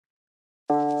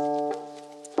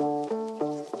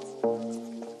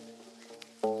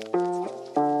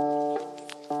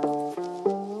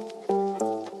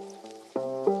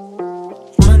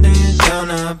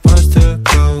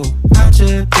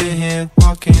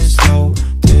walking slow.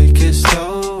 Take it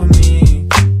slow with me,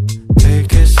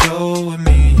 take it slow with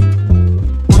me.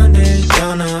 One day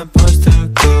down a bus to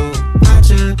go. I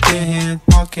just been here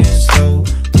walking slow.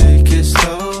 Take it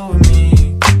slow with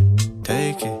me,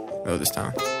 take it. Go this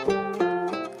time.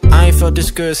 I ain't felt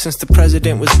this good since the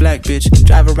president was black, bitch.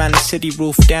 Drive around the city,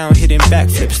 roof down, hitting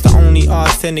backflips. The only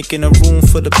authentic in a room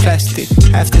full of plastic.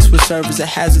 Half this would serve as a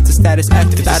hazard to status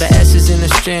actors. Lot of S's in the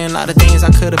strand, lot of things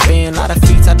I could've been. Lot of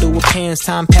feats I do with pens,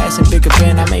 time passing, bigger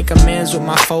bend. I make amends with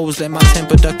my foes, let my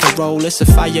temper duck and roll. It's a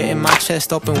fire in my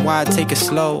chest, open wide, take it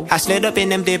slow. I slid up in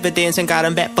them dividends and got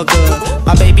them back for good.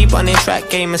 My baby running track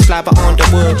game and slobber on the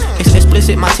wood. It's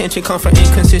explicit, my tension come from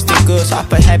inconsistent goods. So I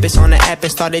put habits on the app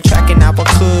and started tracking how I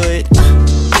could.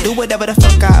 Do whatever the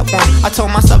fuck I want. I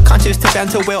told my subconscious to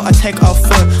bend to will I take a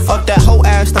foot. Up that whole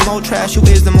ass, the more trash you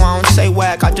is, the more I don't say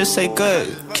whack, I just say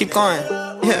good. Keep going,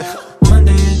 yeah. One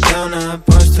day down a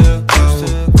bus to go.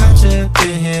 I just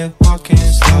been here walking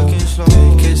slow.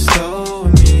 Take it slow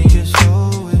with me,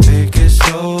 take it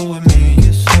slow with me.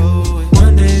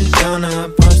 One day down a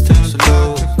bus to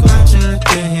go. I just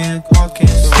been here walking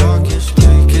slow.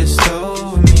 Take it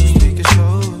slow with me, take it.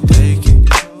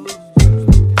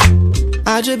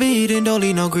 I just be eating, don't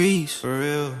leave no grease. For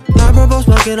real. Not purple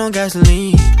smoking on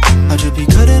gasoline. I just be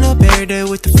cutting up every day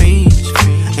with the fiends.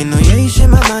 Ain't no yeah shit,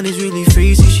 my mind is really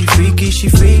freezy. She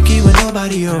freaky when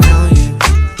nobody around, yeah.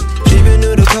 She been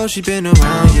new to cold, she been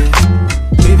around, yeah.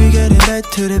 We be getting back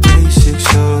to the basics,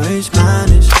 so it's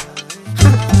honest.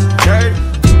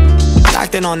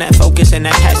 Locked in on that focus and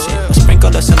that passion. A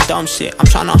sprinkle of some dumb shit, I'm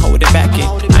tryna hold it back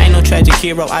in. I ain't no tragic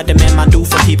hero, I demand my due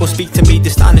from people. Speak to me,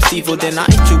 dishonest evil, then I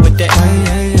hit you with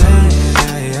that.